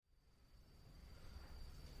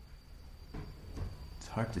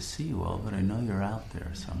hard to see you all, but I know you're out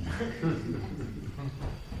there somewhere.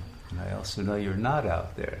 And I also know you're not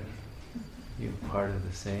out there. You're part of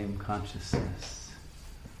the same consciousness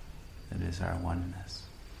that is our oneness.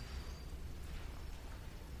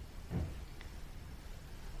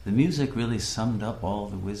 The music really summed up all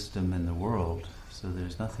the wisdom in the world, so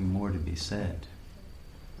there's nothing more to be said.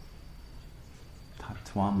 Tat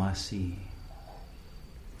Twamasi,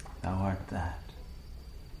 thou art that.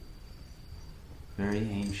 Very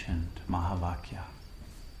ancient Mahavakya.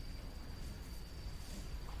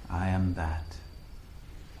 I am that.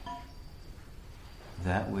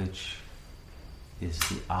 That which is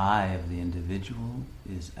the I of the individual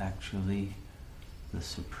is actually the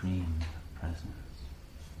Supreme Presence.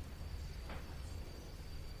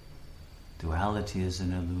 Duality is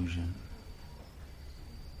an illusion.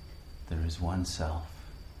 There is one self.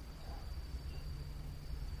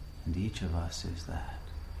 And each of us is that.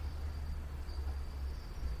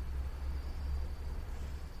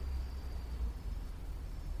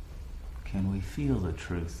 Can we feel the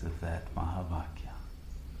truth of that Mahavakya?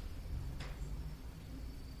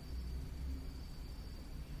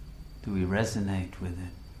 Do we resonate with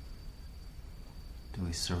it? Do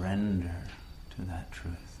we surrender to that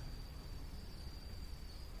truth?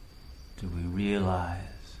 Do we realize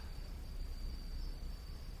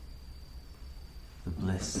the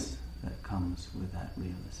bliss that comes with that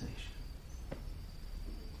realization?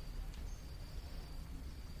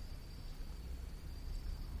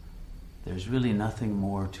 There's really nothing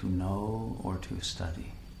more to know or to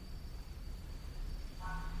study.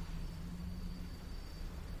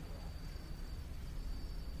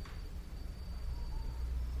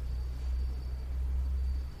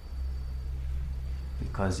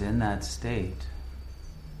 Because in that state,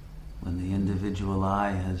 when the individual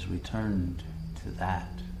I has returned to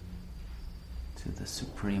that, to the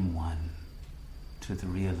Supreme One, to the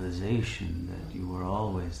realization that you were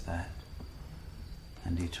always that,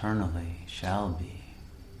 and eternally shall be,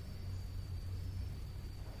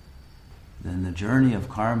 then the journey of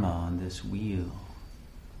karma on this wheel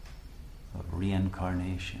of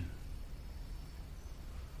reincarnation,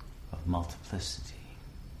 of multiplicity,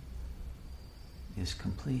 is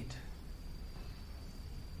complete.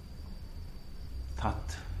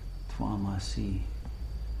 Tat Twamasi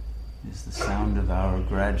is the sound of our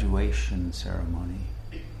graduation ceremony.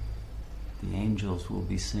 The angels will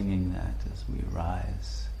be singing that as we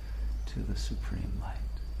rise to the Supreme Light.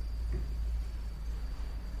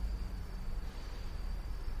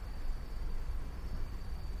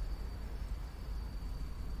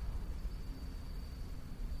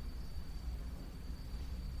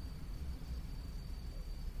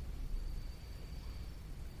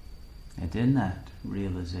 And in that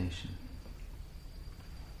realization,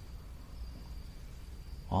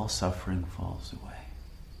 all suffering falls away.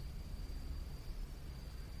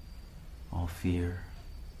 All fear,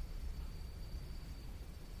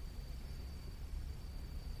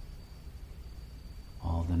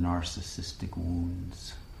 all the narcissistic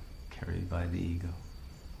wounds carried by the ego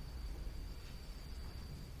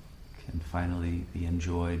can finally be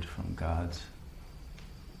enjoyed from God's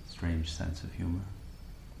strange sense of humor.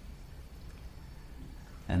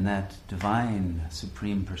 And that divine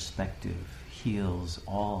supreme perspective heals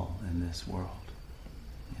all in this world,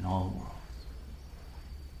 in all worlds.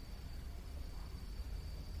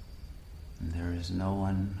 And there is no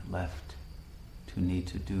one left to need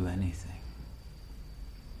to do anything.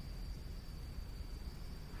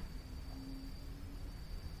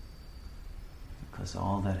 Because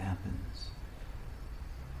all that happens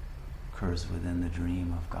occurs within the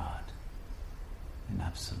dream of God in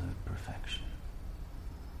absolute perfection.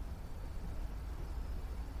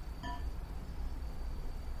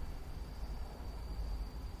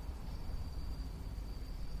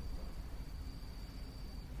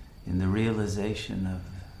 In the realization of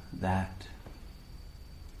that,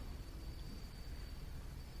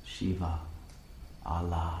 Shiva,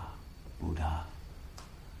 Allah, Buddha,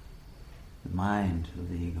 the mind of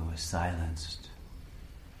the ego is silenced.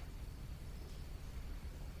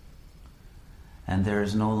 And there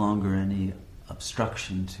is no longer any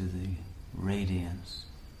obstruction to the radiance,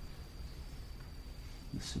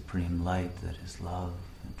 the supreme light that is love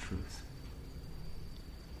and truth.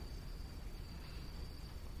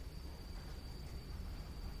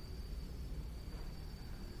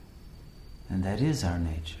 And that is our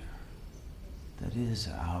nature. That is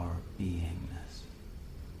our beingness.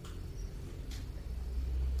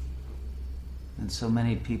 And so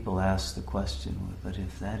many people ask the question, but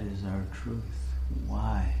if that is our truth,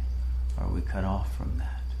 why are we cut off from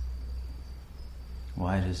that?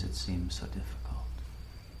 Why does it seem so difficult?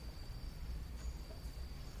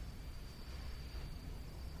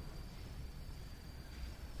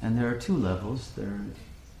 And there are two levels. There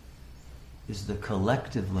is the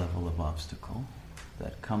collective level of obstacle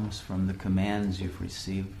that comes from the commands you've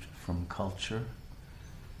received from culture,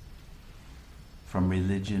 from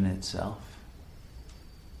religion itself.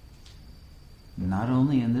 Not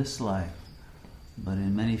only in this life, but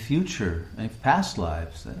in many past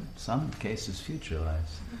lives, in some cases future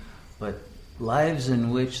lives, but lives in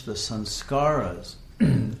which the sanskaras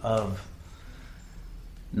of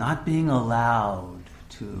not being allowed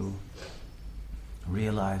to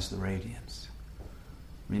realize the radiance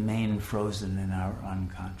remain frozen in our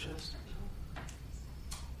unconscious.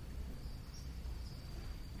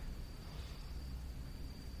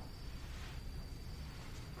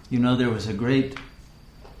 You know, there was a great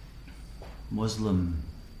Muslim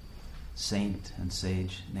saint and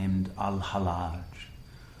sage named Al-Hallaj,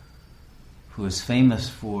 who is famous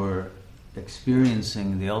for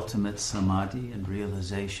experiencing the ultimate samadhi and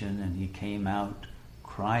realization, and he came out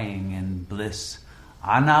crying in bliss,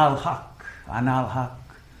 Ana al-Haq, Ana al-Haq,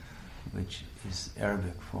 which is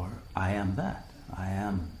Arabic for I am that, I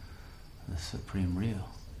am the Supreme Real.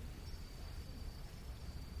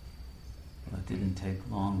 Well, it didn't take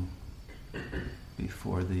long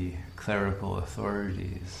before the clerical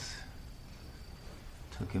authorities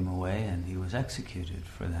took him away and he was executed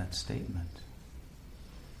for that statement.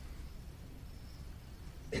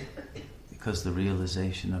 Because the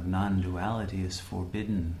realization of non-duality is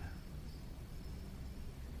forbidden,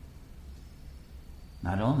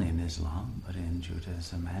 not only in Islam, but in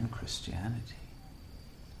Judaism and Christianity,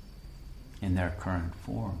 in their current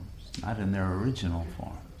forms, not in their original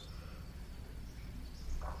forms.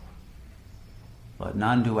 But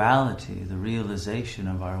non-duality, the realization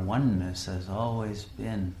of our oneness, has always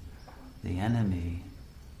been the enemy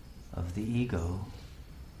of the ego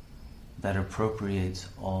that appropriates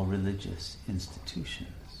all religious institutions.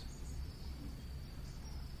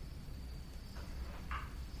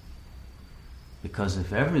 Because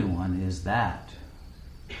if everyone is that,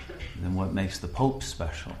 then what makes the Pope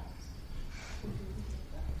special?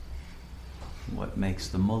 What makes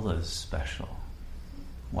the mullahs special?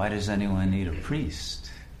 Why does anyone need a priest?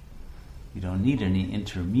 You don't need any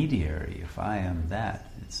intermediary. If I am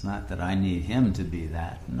that, it's not that I need him to be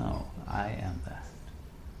that. No, I am that.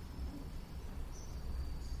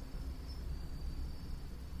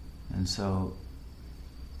 And so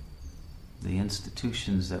the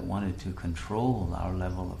institutions that wanted to control our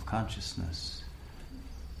level of consciousness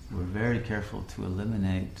were very careful to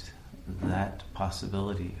eliminate that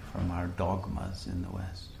possibility from our dogmas in the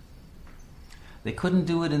West. They couldn't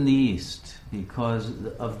do it in the East because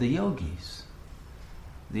of the yogis.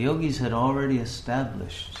 The yogis had already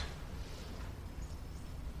established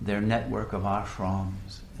their network of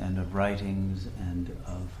ashrams and of writings and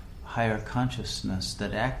of higher consciousness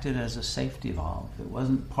that acted as a safety valve. It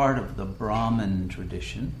wasn't part of the Brahmin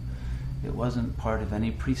tradition. It wasn't part of any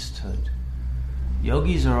priesthood.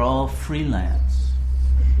 Yogis are all freelance.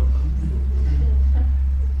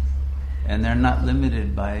 And they're not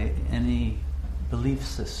limited by any belief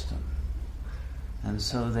system. And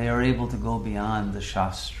so they are able to go beyond the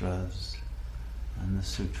Shastras and the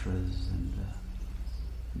Sutras and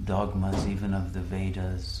the dogmas even of the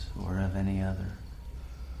Vedas or of any other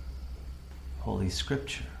Holy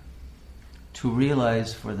Scripture to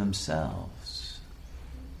realize for themselves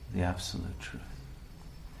the absolute truth.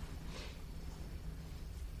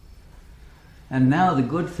 And now the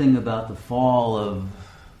good thing about the fall of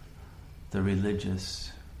the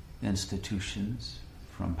religious institutions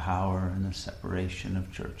from power and the separation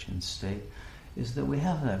of church and state is that we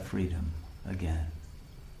have that freedom again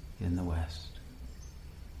in the West.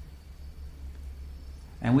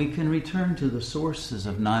 And we can return to the sources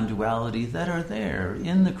of non-duality that are there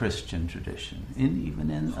in the Christian tradition,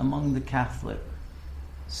 even among the Catholic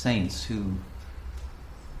saints who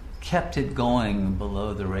kept it going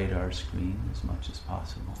below the radar screen as much as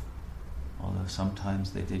possible. Although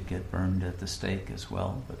sometimes they did get burned at the stake as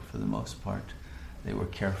well, but for the most part, they were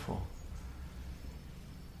careful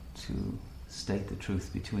to state the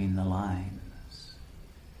truth between the lines.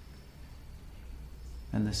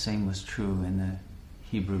 And the same was true in the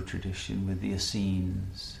Hebrew tradition with the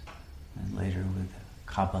Essenes and later with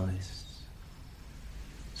the Kabbalists.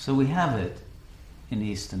 So we have it in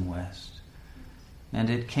East and West. And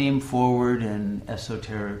it came forward in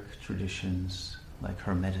esoteric traditions like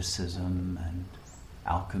Hermeticism and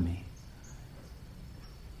alchemy.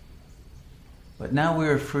 But now we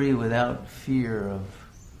are free without fear of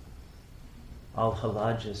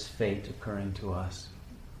Al-Hallaj's fate occurring to us.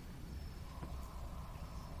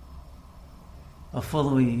 Of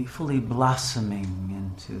fully blossoming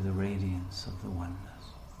into the radiance of the oneness.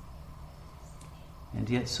 And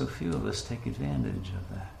yet so few of us take advantage of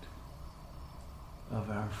that, of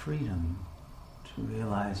our freedom to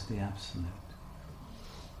realize the absolute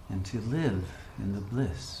and to live in the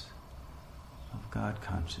bliss of God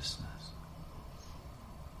consciousness.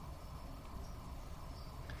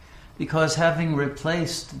 Because having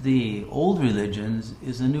replaced the old religions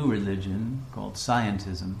is a new religion called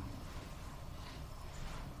scientism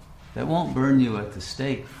that won't burn you at the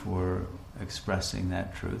stake for expressing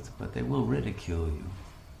that truth, but they will ridicule you.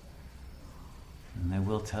 And they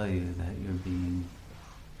will tell you that you're being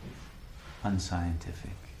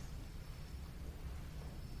unscientific.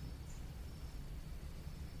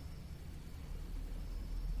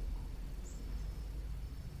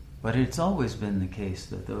 But it's always been the case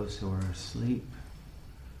that those who are asleep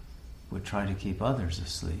would try to keep others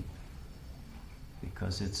asleep,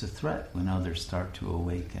 because it's a threat when others start to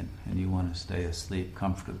awaken and you want to stay asleep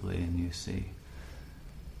comfortably and you see,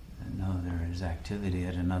 no, there is activity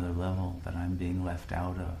at another level that I'm being left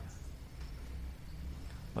out of.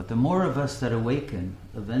 But the more of us that awaken,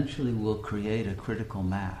 eventually will create a critical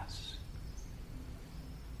mass.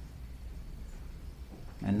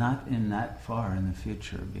 And not in that far in the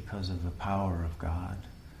future, because of the power of God,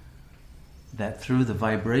 that through the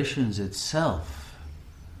vibrations itself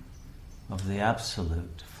of the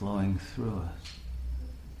Absolute flowing through us,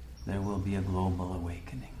 there will be a global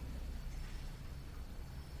awakening.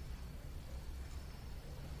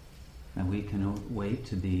 And we can wait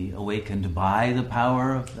to be awakened by the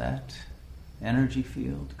power of that energy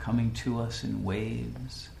field coming to us in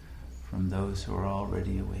waves from those who are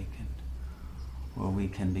already awakened. Or we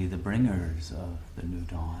can be the bringers of the new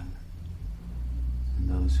dawn and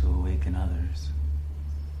those who awaken others,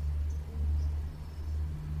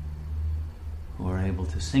 who are able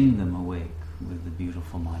to sing them awake with the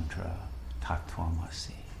beautiful mantra, Tat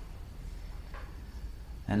Twamasi.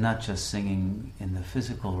 And not just singing in the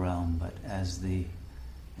physical realm, but as the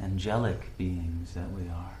angelic beings that we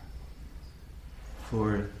are.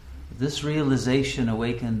 For this realization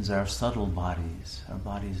awakens our subtle bodies, our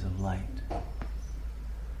bodies of light,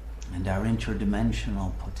 and our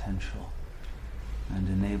interdimensional potential, and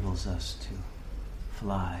enables us to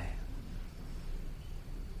fly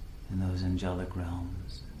in those angelic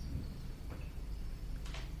realms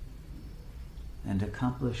and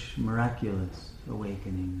accomplish miraculous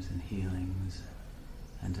awakenings and healings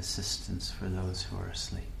and assistance for those who are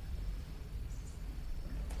asleep.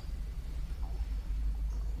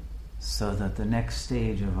 So that the next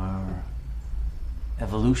stage of our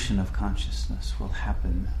evolution of consciousness will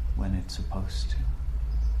happen when it's supposed to.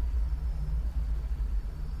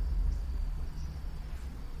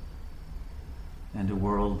 And a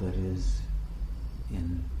world that is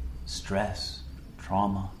in stress,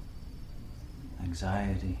 trauma,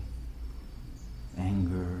 anxiety,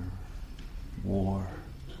 anger, war,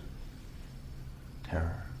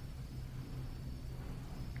 terror,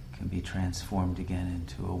 can be transformed again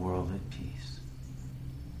into a world at peace.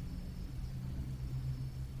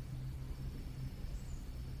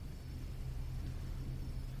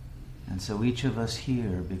 And so each of us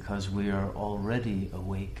here, because we are already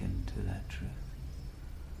awakened to that truth,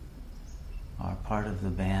 are part of the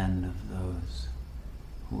band of those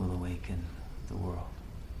who will awaken the world.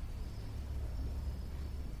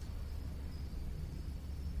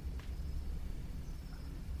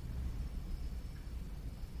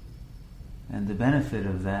 And the benefit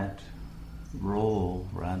of that role,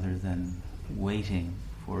 rather than waiting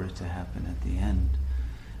for it to happen at the end,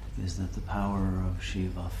 is that the power of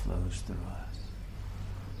Shiva flows through us.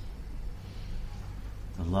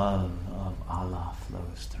 The love of Allah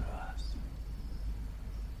flows through us.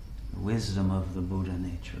 The wisdom of the Buddha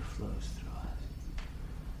nature flows through us.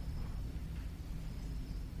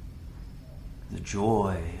 The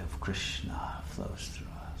joy of Krishna flows through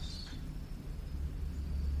us.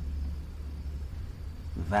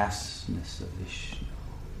 The vastness of Vishnu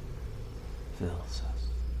fills us.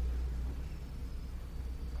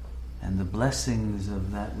 And the blessings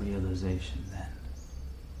of that realization then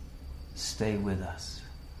stay with us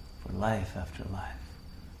for life after life,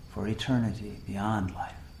 for eternity beyond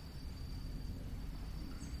life.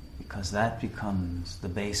 Because that becomes the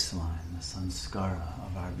baseline, the samskara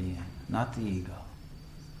of our being. Not the ego,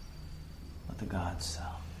 but the God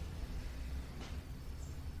self.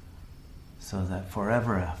 So that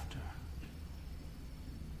forever after,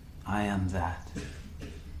 I am that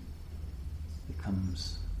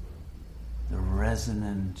becomes the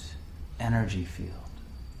resonant energy field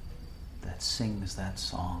that sings that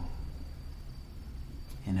song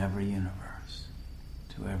in every universe,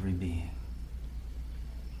 to every being,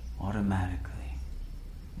 automatically,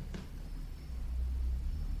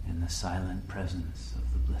 in the silent presence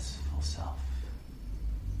of the blissful self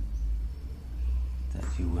that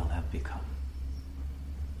you will have become.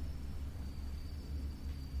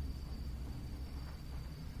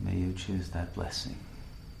 May you choose that blessing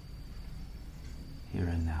here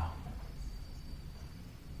and now,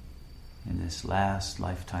 in this last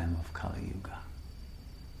lifetime of Kali Yuga,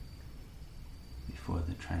 before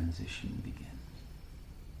the transition begins.